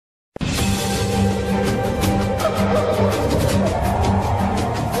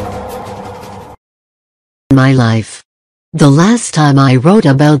my life. The last time I wrote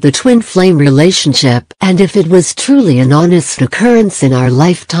about the twin flame relationship and if it was truly an honest occurrence in our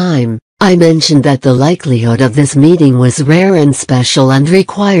lifetime, I mentioned that the likelihood of this meeting was rare and special and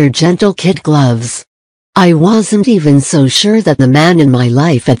required gentle kid gloves. I wasn't even so sure that the man in my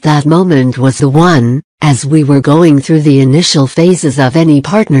life at that moment was the one, as we were going through the initial phases of any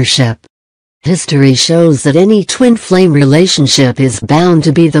partnership. History shows that any twin flame relationship is bound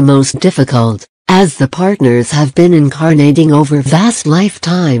to be the most difficult, as the partners have been incarnating over vast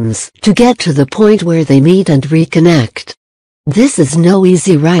lifetimes to get to the point where they meet and reconnect. This is no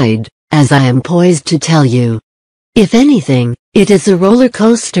easy ride, as I am poised to tell you. If anything, it is a roller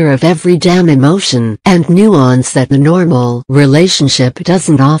coaster of every damn emotion and nuance that the normal relationship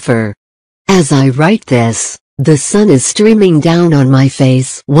doesn't offer. As I write this, the sun is streaming down on my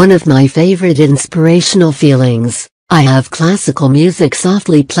face, one of my favorite inspirational feelings. I have classical music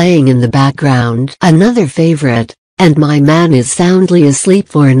softly playing in the background, another favorite, and my man is soundly asleep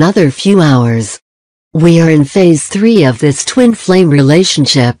for another few hours. We are in phase 3 of this twin flame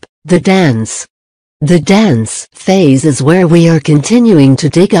relationship, the dance. The dance phase is where we are continuing to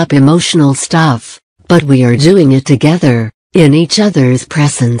dig up emotional stuff, but we are doing it together, in each other's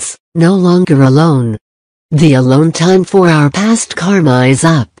presence, no longer alone. The alone time for our past karma is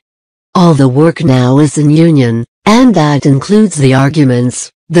up. All the work now is in union, and that includes the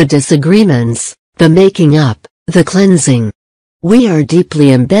arguments, the disagreements, the making up, the cleansing. We are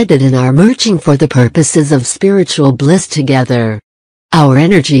deeply embedded in our merging for the purposes of spiritual bliss together. Our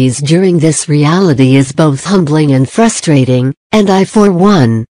energies during this reality is both humbling and frustrating, and I for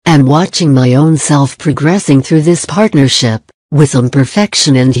one, am watching my own self progressing through this partnership, with some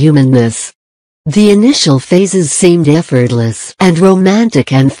perfection and humanness. The initial phases seemed effortless and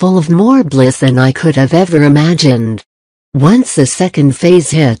romantic and full of more bliss than I could have ever imagined. Once the second phase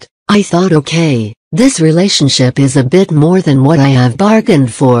hit, I thought okay, this relationship is a bit more than what I have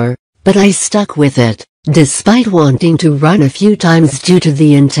bargained for, but I stuck with it, despite wanting to run a few times due to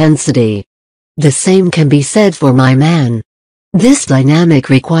the intensity. The same can be said for my man. This dynamic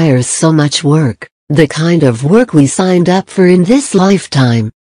requires so much work, the kind of work we signed up for in this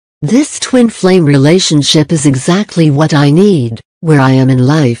lifetime. This twin flame relationship is exactly what I need, where I am in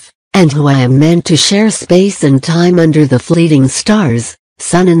life, and who I am meant to share space and time under the fleeting stars,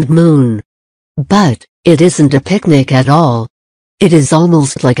 sun and moon. But, it isn't a picnic at all. It is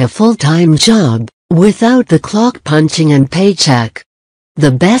almost like a full-time job, without the clock punching and paycheck.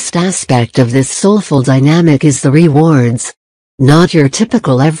 The best aspect of this soulful dynamic is the rewards. Not your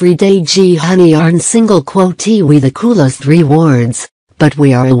typical everyday gee honey aren't single quotee we the coolest rewards, but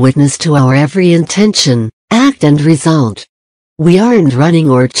we are a witness to our every intention, act and result. We aren't running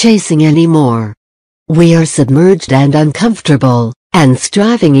or chasing anymore. We are submerged and uncomfortable, and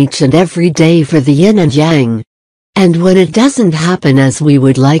striving each and every day for the yin and yang. And when it doesn't happen as we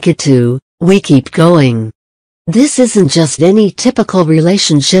would like it to, we keep going. This isn't just any typical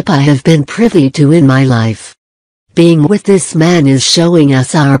relationship I have been privy to in my life. Being with this man is showing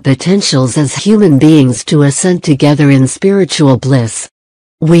us our potentials as human beings to ascend together in spiritual bliss.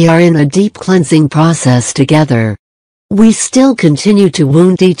 We are in a deep cleansing process together. We still continue to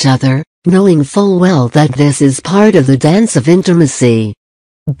wound each other, knowing full well that this is part of the dance of intimacy.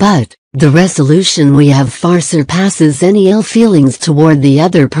 But, the resolution we have far surpasses any ill feelings toward the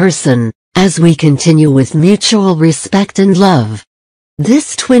other person, as we continue with mutual respect and love.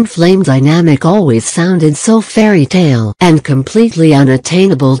 This twin flame dynamic always sounded so fairy tale and completely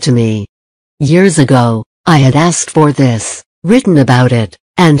unattainable to me. Years ago, I had asked for this, written about it,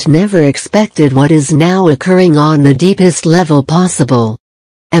 and never expected what is now occurring on the deepest level possible.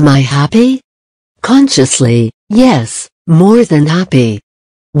 Am I happy? Consciously, yes, more than happy.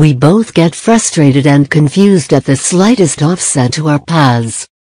 We both get frustrated and confused at the slightest offset to our paths.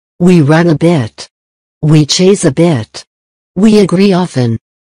 We run a bit. We chase a bit. We agree often.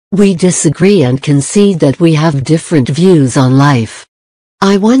 We disagree and concede that we have different views on life.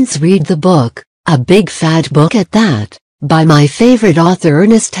 I once read the book, a big fat book at that, by my favorite author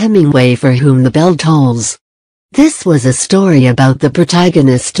Ernest Hemingway, For Whom the Bell Tolls. This was a story about the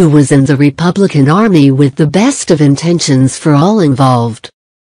protagonist who was in the Republican Army with the best of intentions for all involved.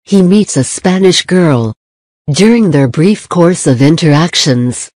 He meets a Spanish girl. During their brief course of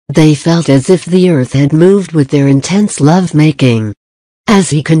interactions, they felt as if the earth had moved with their intense love-making. As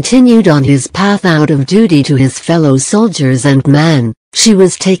he continued on his path out of duty to his fellow soldiers and men, she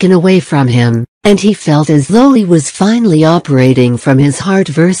was taken away from him, and he felt as though he was finally operating from his heart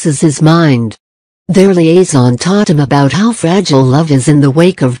versus his mind. Their liaison taught him about how fragile love is in the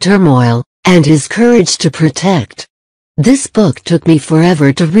wake of turmoil, and his courage to protect. This book took me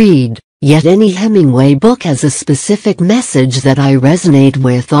forever to read, Yet any Hemingway book has a specific message that I resonate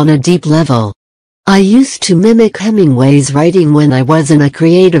with on a deep level. I used to mimic Hemingway's writing when I was in a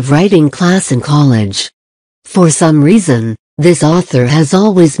creative writing class in college. For some reason, this author has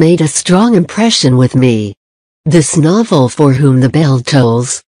always made a strong impression with me. This novel, For Whom the Bell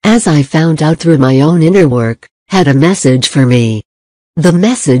Tolls, as I found out through my own inner work, had a message for me. The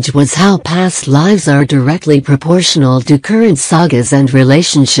message was how past lives are directly proportional to current sagas and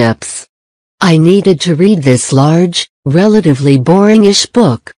relationships. I needed to read this large, relatively boring-ish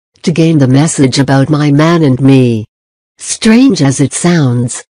book to gain the message about my man and me. Strange as it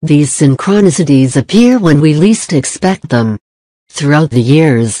sounds, these synchronicities appear when we least expect them. Throughout the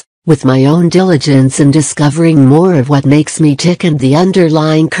years, with my own diligence in discovering more of what makes me tick and the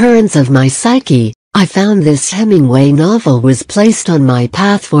underlying currents of my psyche, I found this Hemingway novel was placed on my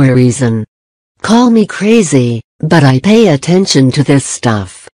path for a reason. Call me crazy, but I pay attention to this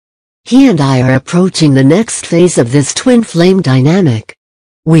stuff. He and I are approaching the next phase of this twin flame dynamic.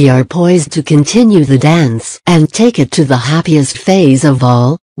 We are poised to continue the dance and take it to the happiest phase of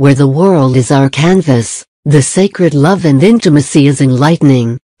all, where the world is our canvas, the sacred love and intimacy is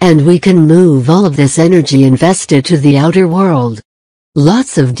enlightening, and we can move all of this energy invested to the outer world.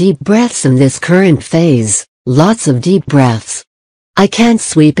 Lots of deep breaths in this current phase, lots of deep breaths. I can't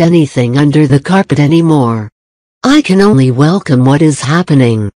sweep anything under the carpet anymore. I can only welcome what is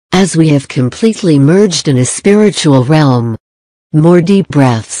happening, as we have completely merged in a spiritual realm. More deep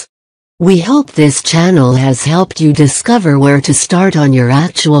breaths. We hope this channel has helped you discover where to start on your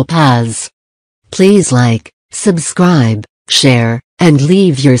actual paths. Please like, subscribe, share, and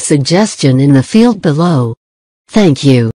leave your suggestion in the field below. Thank you.